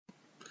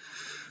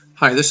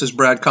Hi, this is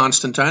Brad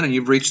Constantine, and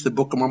you've reached the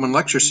Book of Mormon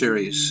lecture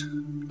series.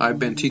 I've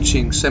been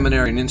teaching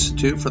Seminary and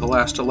Institute for the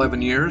last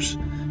 11 years,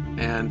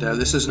 and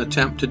this is an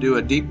attempt to do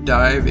a deep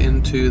dive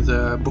into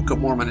the Book of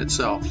Mormon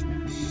itself.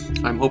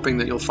 I'm hoping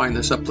that you'll find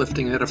this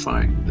uplifting and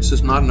edifying. This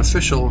is not an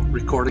official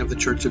recording of the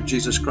Church of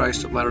Jesus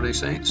Christ of Latter-day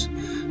Saints,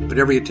 but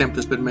every attempt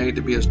has been made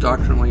to be as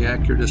doctrinally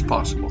accurate as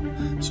possible.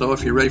 So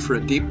if you're ready for a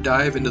deep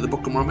dive into the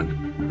Book of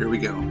Mormon, here we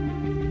go.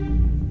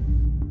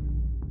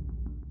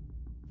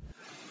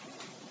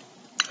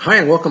 Hi,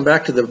 and welcome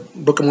back to the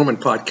Book of Mormon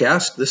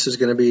podcast. This is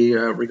going to be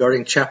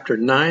regarding chapter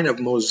 9 of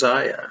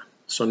Mosiah.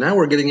 So now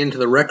we're getting into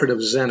the record of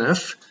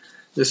Zeniff.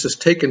 This is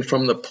taken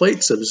from the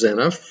plates of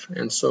Zeniff,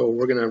 and so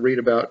we're going to read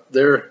about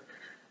their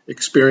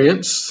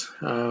experience,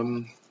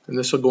 and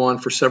this will go on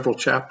for several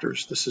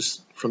chapters. This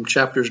is from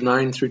chapters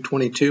 9 through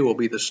 22 will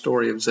be the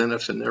story of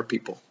Zeniff and their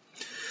people.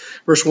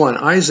 Verse 1,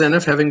 I,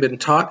 Zeniff, having been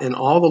taught in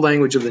all the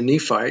language of the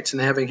Nephites,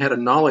 and having had a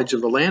knowledge of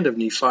the land of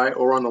Nephi,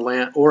 or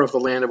of the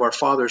land of our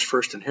fathers'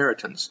 first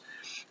inheritance,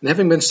 and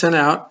having been sent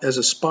out as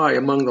a spy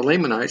among the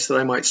Lamanites, that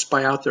I might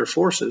spy out their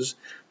forces,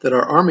 that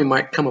our army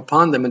might come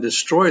upon them and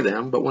destroy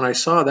them. But when I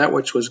saw that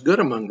which was good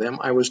among them,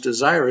 I was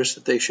desirous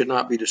that they should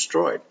not be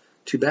destroyed.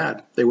 Too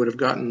bad. They would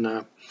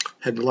have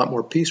had a lot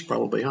more peace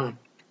probably, huh?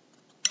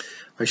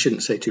 I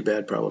shouldn't say too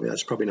bad probably.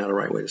 That's probably not a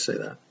right way to say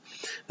that.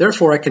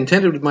 Therefore I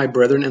contended with my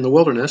brethren in the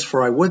wilderness,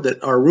 for I would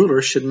that our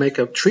rulers should make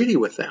a treaty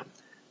with them.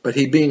 But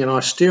he, being an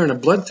austere and a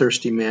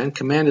bloodthirsty man,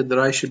 commanded that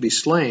I should be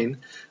slain.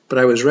 But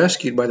I was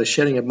rescued by the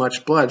shedding of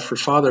much blood, for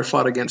father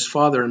fought against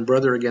father and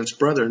brother against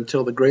brother,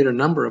 until the greater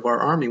number of our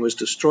army was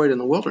destroyed in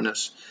the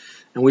wilderness.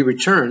 And we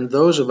returned,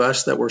 those of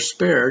us that were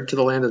spared, to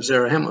the land of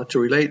Zarahemla, to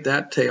relate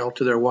that tale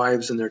to their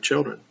wives and their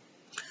children.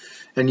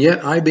 And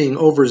yet I, being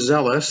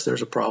overzealous,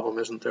 there's a problem,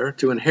 isn't there,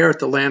 to inherit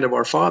the land of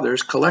our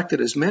fathers, collected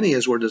as many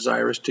as were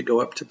desirous to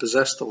go up to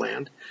possess the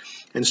land,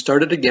 and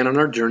started again on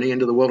our journey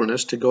into the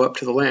wilderness to go up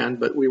to the land.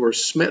 But we were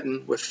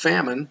smitten with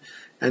famine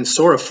and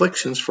sore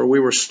afflictions, for we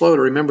were slow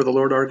to remember the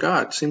Lord our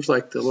God. Seems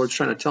like the Lord's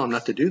trying to tell them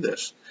not to do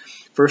this.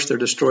 First they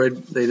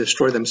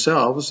destroy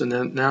themselves, and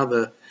then now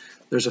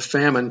there's a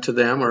famine to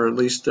them, or at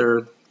least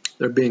they're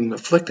being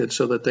afflicted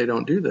so that they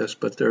don't do this.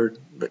 But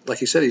like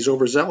he said, he's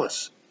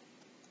overzealous.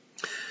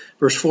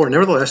 Verse 4,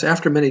 nevertheless,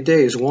 after many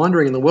days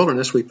wandering in the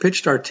wilderness, we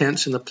pitched our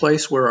tents in the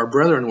place where our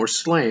brethren were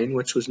slain,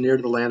 which was near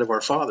to the land of our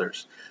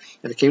fathers.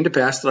 And it came to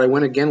pass that I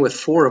went again with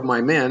 4 of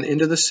my men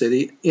into the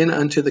city, in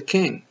unto the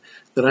king,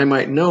 that I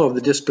might know of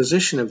the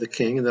disposition of the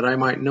king, and that I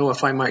might know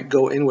if I might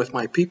go in with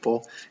my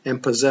people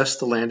and possess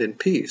the land in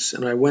peace.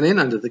 And I went in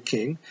unto the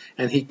king,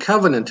 and he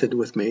covenanted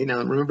with me.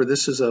 Now remember,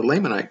 this is a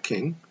Lamanite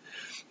king.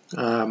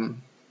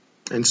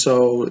 And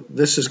so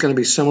this is going to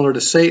be similar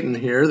to Satan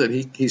here, that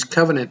he's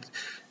covenant.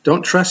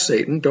 Don't trust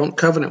Satan. Don't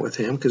covenant with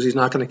him, because he's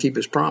not going to keep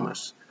his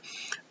promise.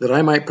 That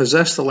I might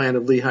possess the land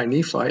of Lehi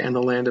Nephi and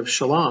the land of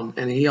Shalom.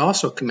 And he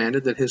also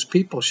commanded that his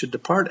people should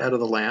depart out of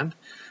the land.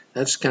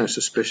 That's kind of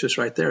suspicious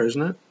right there, isn't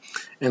it?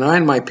 And I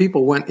and my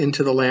people went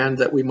into the land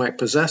that we might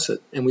possess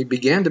it. And we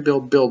began to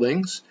build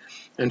buildings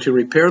and to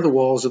repair the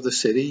walls of the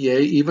city,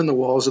 yea, even the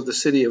walls of the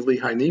city of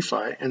Lehi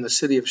Nephi and the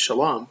city of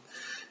Shalom.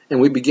 And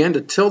we began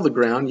to till the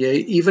ground, yea,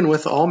 even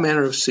with all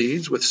manner of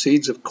seeds, with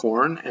seeds of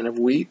corn and of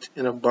wheat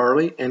and of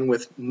barley, and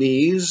with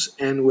nees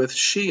and with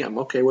sheam.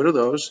 Okay, what are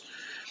those?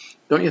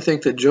 Don't you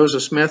think that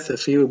Joseph Smith,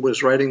 if he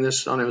was writing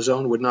this on his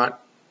own, would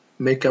not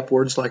make up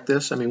words like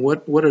this? I mean,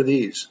 what are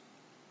these?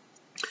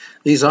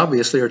 These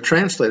obviously are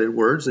translated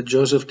words that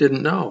Joseph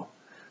didn't know.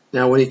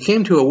 Now, when he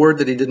came to a word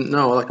that he didn't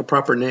know, like a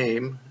proper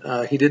name,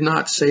 he did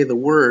not say the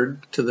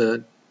word to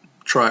the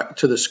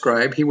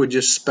scribe. He would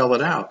just spell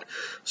it out.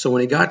 So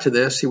when he got to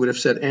this, he would have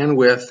said, and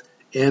with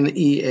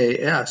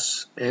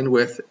Neas, and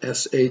with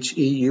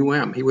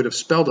Sheum. He would have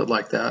spelled it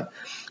like that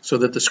so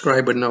that the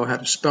scribe would know how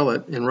to spell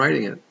it in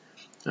writing it.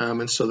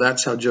 And so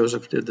that's how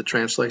Joseph did the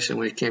translation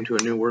when he came to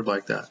a new word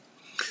like that.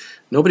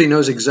 Nobody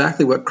knows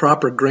exactly what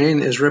crop or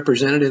grain is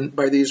represented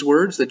by these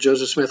words, that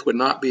Joseph Smith would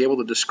not be able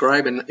to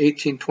describe in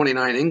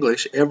 1829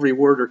 English every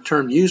word or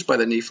term used by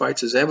the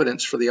Nephites as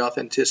evidence for the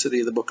authenticity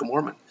of the Book of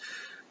Mormon.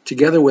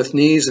 Together with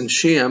Nees and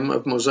Sheim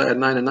of Mosiah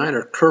 9 and 9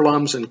 are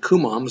Kurlams and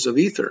Kumams of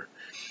Ether.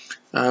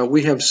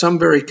 We have some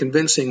very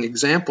convincing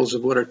examples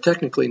of what are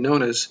technically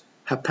known as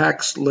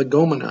hapax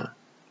legomena.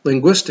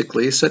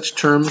 Linguistically, such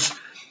terms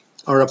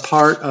are a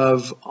part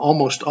of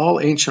almost all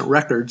ancient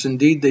records.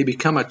 Indeed, they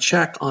become a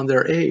check on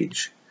their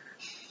age.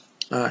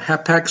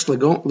 Hapax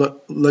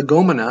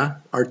legomena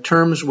are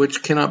terms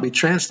which cannot be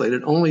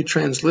translated, only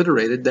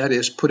transliterated, that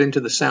is, put into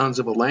the sounds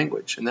of a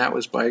language. And that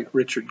was by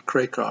Richard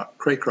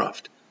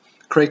Craycroft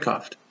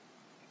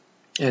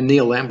and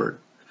Neil Lambert.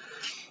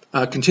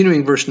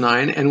 Continuing verse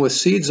 9, and with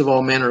seeds of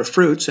all manner of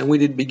fruits, and we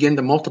did begin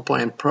to multiply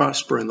and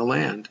prosper in the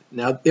land.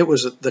 Now it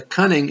was the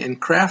cunning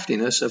and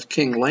craftiness of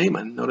King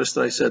Laman. Notice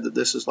that I said that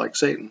this is like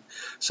Satan.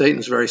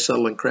 Satan's very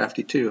subtle and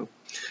crafty too.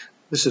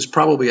 This is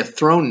probably a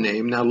throne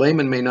name. Now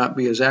Laman may not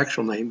be his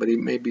actual name, but he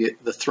may be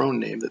the throne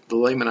name. That the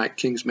Lamanite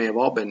kings may have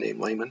all been named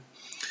Laman,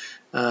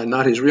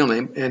 not his real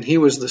name. And he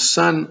was the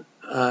son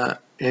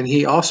and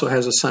he also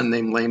has a son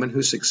named Laman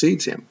who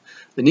succeeds him.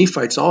 The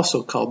Nephites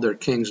also called their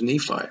kings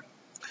Nephi.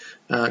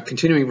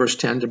 Continuing verse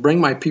 10, to bring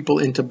my people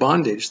into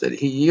bondage, that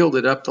he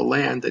yielded up the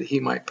land that he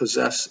might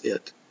possess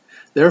it.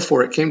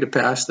 Therefore it came to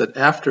pass that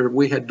after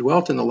we had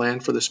dwelt in the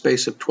land for the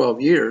space of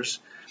 12 years,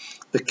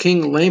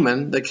 King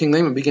Laman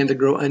began to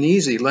grow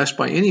uneasy, lest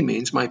by any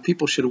means my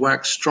people should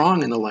wax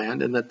strong in the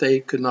land, and that they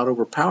could not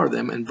overpower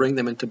them and bring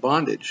them into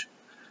bondage.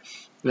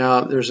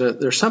 Now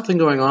there's something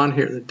going on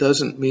here that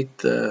doesn't meet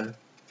the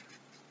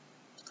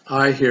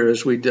eye here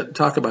as we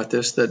talk about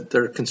this, that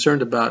they're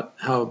concerned about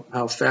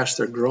how fast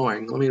they're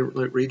growing. Let me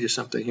read you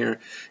something here.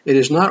 It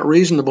is not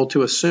reasonable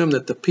to assume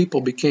that the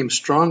people became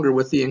stronger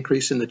with the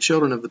increase in the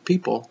children of the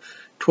people.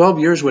 12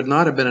 years would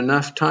not have been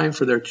enough time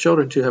for their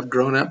children to have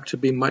grown up to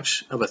be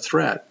much of a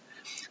threat.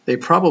 They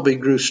probably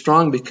grew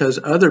strong because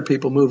other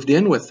people moved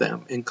in with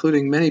them,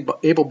 including many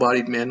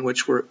able-bodied men,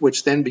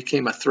 which then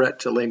became a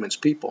threat to Laman's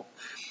people.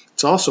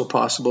 It's also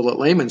possible that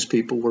Laman's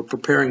people were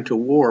preparing to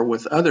war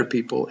with other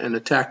people and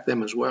attack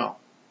them as well.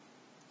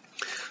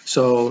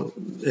 So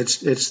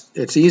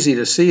it's easy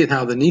to see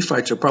how the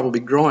Nephites are probably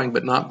growing,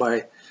 but not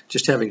by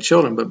just having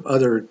children, but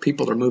other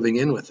people are moving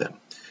in with them.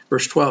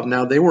 Verse 12,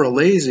 now they were a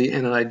lazy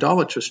and an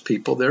idolatrous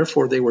people,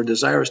 therefore they were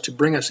desirous to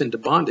bring us into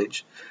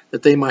bondage,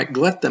 that they might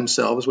glut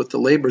themselves with the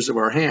labors of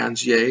our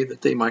hands, yea,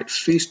 that they might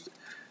feast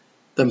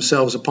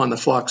themselves upon the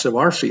flocks of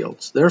our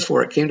fields.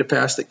 Therefore it came to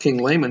pass that King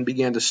Laman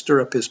began to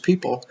stir up his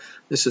people.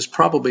 This is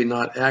probably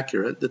not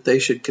accurate, that they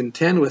should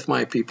contend with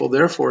my people.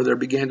 Therefore there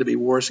began to be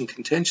wars and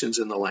contentions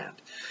in the land.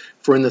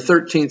 For in the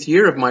 13th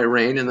year of my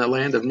reign in the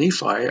land of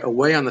Nephi,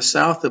 away on the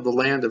south of the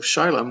land of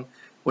Shilom,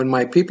 when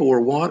my people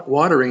were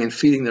watering and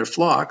feeding their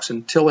flocks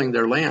and tilling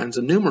their lands,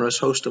 a numerous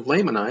host of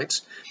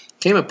Lamanites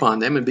came upon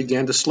them and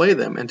began to slay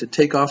them and to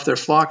take off their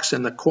flocks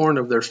and the corn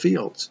of their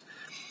fields.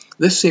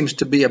 This seems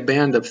to be a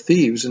band of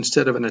thieves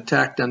instead of an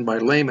attack done by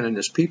Laman and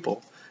his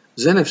people.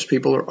 Zeniff's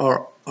people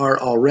are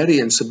already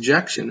in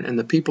subjection, and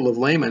the people of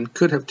Laman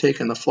could have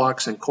taken the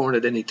flocks and corn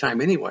at any time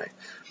anyway.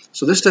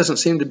 So this doesn't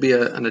seem to be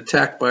an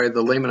attack by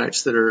the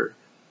Lamanites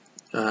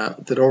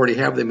that already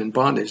have them in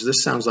bondage.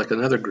 This sounds like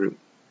another group.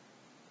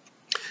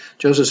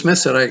 Joseph Smith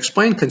said, I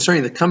explained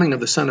concerning the coming of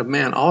the Son of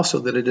Man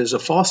also that it is a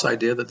false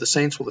idea that the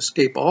saints will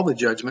escape all the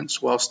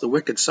judgments whilst the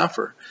wicked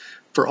suffer.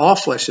 For all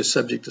flesh is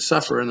subject to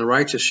suffer, and the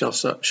righteous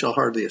shall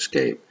hardly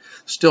escape.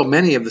 Still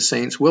many of the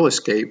saints will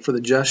escape, for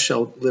the just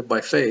shall live by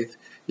faith.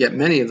 Yet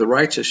many of the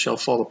righteous shall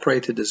fall a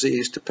prey to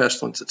disease, to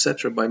pestilence,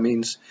 etc., by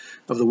means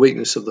of the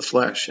weakness of the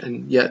flesh,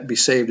 and yet be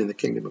saved in the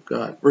kingdom of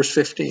God. Verse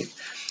 15.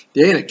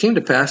 Yea, and it came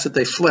to pass that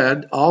they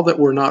fled, all that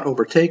were not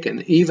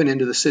overtaken, even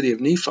into the city of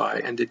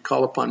Nephi, and did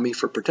call upon me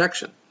for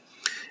protection.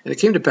 And it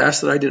came to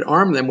pass that I did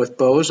arm them with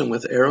bows, and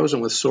with arrows,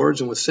 and with swords,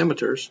 and with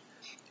scimitars,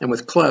 and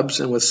with clubs,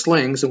 and with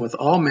slings, and with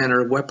all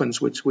manner of weapons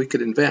which we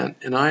could invent.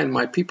 And I and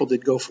my people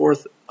did go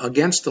forth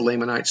against the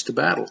Lamanites to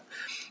battle.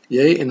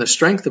 Yea, in the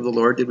strength of the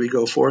Lord did we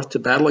go forth to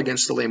battle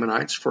against the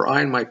Lamanites, for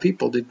I and my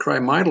people did cry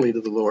mightily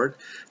to the Lord,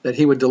 that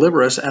he would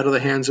deliver us out of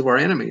the hands of our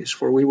enemies,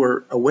 for we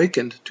were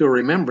awakened to a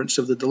remembrance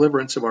of the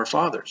deliverance of our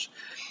fathers.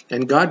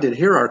 And God did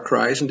hear our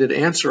cries, and did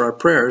answer our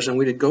prayers, and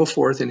we did go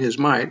forth in his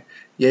might.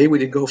 Yea, we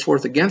did go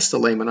forth against the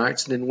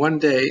Lamanites, and in one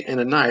day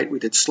and a night we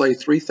did slay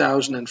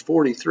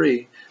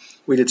 3,043.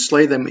 We did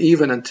slay them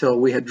even until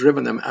we had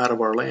driven them out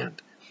of our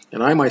land.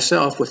 And I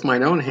myself with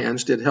mine own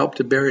hands did help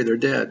to bury their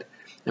dead.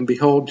 And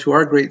behold, to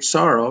our great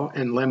sorrow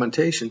and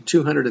lamentation,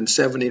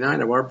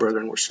 279 of our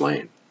brethren were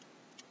slain.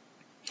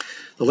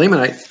 The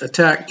Lamanite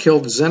attack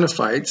killed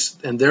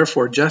Zenephites, and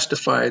therefore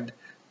justified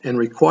and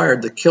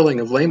required the killing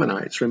of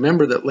Lamanites.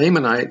 Remember that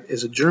Lamanite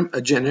is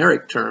a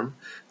generic term.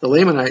 The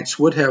Lamanites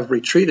would have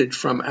retreated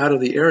from out of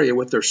the area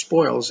with their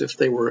spoils if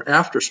they were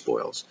after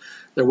spoils.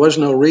 There was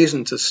no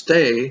reason to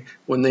stay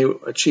when they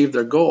achieved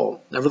their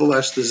goal.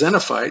 Nevertheless, the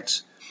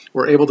Zenephites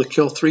were able to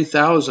kill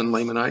 3,000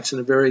 Lamanites in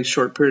a very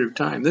short period of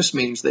time. This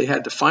means they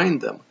had to find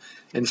them,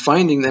 and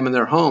finding them in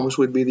their homes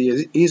would be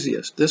the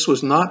easiest. This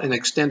was not an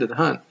extended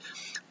hunt,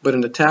 but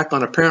an attack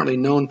on apparently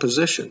known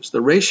positions. The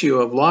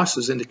ratio of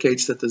losses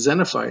indicates that the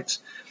Zenephites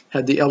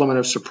had the element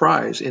of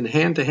surprise. In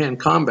hand-to-hand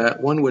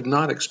combat, one would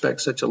not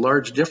expect such a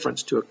large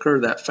difference to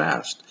occur that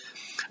fast,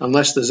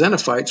 unless the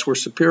Zenephites were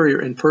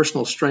superior in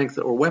personal strength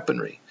or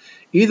weaponry.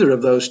 Either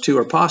of those two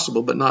are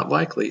possible, but not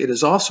likely. It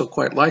is also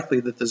quite likely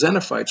that the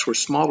Zenephites were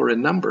smaller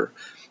in number,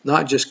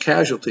 not just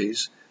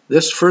casualties.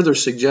 This further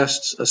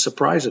suggests a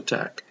surprise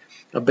attack.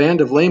 A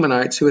band of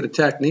Lamanites who had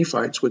attacked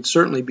Nephites would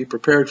certainly be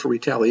prepared for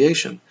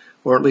retaliation,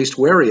 or at least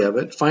wary of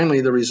it.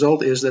 Finally, the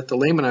result is that the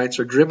Lamanites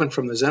are driven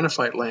from the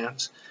Zenephite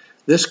lands.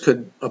 This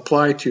could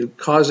apply to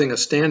causing a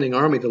standing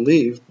army to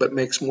leave, but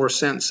makes more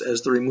sense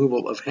as the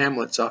removal of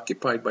hamlets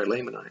occupied by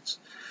Lamanites.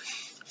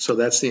 So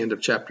that's the end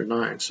of chapter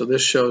 9. So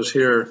this shows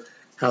here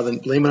how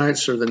the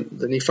Lamanites or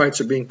the Nephites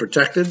are being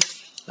protected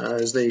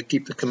as they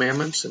keep the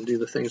commandments and do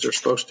the things they're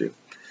supposed to.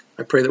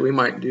 I pray that we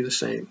might do the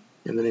same.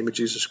 In the name of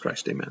Jesus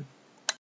Christ, amen.